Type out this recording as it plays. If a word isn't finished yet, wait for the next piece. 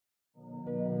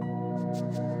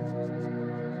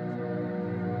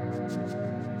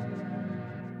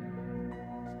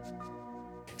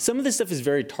Some of this stuff is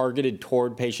very targeted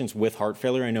toward patients with heart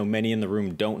failure. I know many in the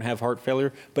room don't have heart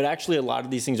failure, but actually a lot of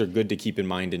these things are good to keep in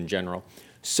mind in general.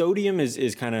 Sodium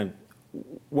is kind of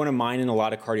one of mine and a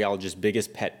lot of cardiologists'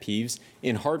 biggest pet peeves.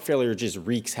 In heart failure, it just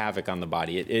wreaks havoc on the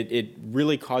body. It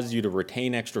really causes you to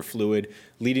retain extra fluid,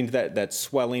 leading to that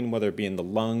swelling, whether it be in the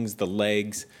lungs, the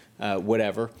legs,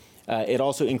 whatever. It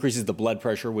also increases the blood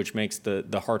pressure, which makes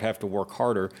the heart have to work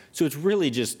harder. So it's really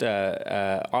just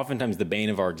oftentimes the bane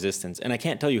of our existence. And I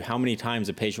can't tell you how many times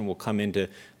a patient will come into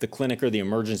the clinic or the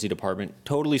emergency department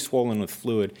totally swollen with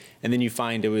fluid, and then you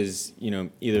find it was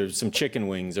either some chicken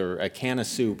wings or a can of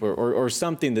soup or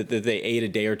something that they ate a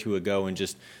day or two ago and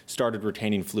just started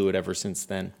retaining fluid ever since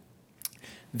then.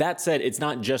 That said, it's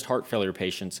not just heart failure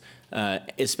patients,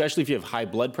 especially if you have high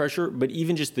blood pressure, but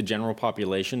even just the general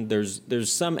population.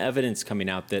 There's some evidence coming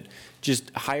out that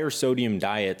just higher sodium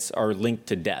diets are linked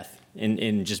to death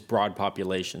in just broad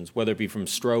populations, whether it be from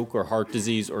stroke or heart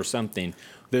disease or something.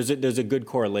 There's a good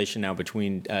correlation now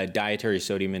between dietary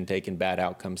sodium intake and bad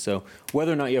outcomes. So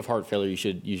whether or not you have heart failure,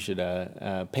 you should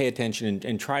pay attention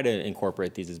and try to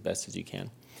incorporate these as best as you can.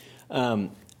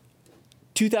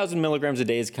 2,000 milligrams a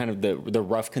day is kind of the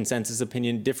rough consensus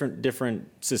opinion. Different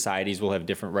societies will have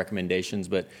different recommendations,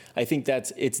 but I think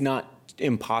it's not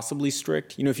impossibly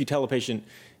strict. If you tell a patient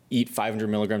eat 500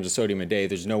 milligrams of sodium a day,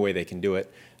 there's no way they can do it.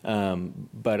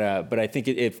 But I think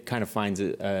it kind of finds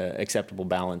an acceptable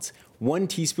balance. 1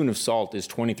 teaspoon of salt is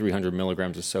 2,300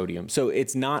 milligrams of sodium. So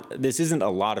this isn't a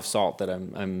lot of salt that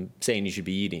I'm saying you should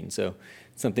be eating. So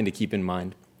it's something to keep in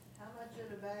mind.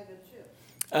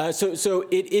 So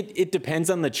it depends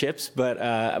on the chips,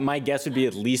 but my guess would be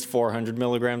at least 400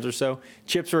 milligrams or so.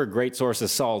 Chips are a great source of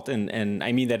salt, and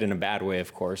I mean that in a bad way,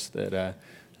 of course. But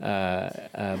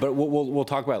we'll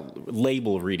talk about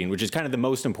label reading, which is kind of the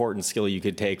most important skill you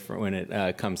could take when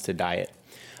it comes to diet.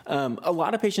 A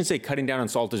lot of patients say cutting down on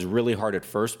salt is really hard at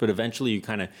first, but eventually you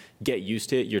kind of get used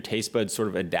to it. Your taste buds sort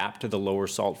of adapt to the lower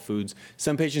salt foods.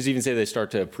 Some patients even say they start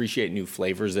to appreciate new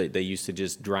flavors that they used to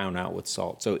just drown out with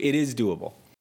salt. So it is doable.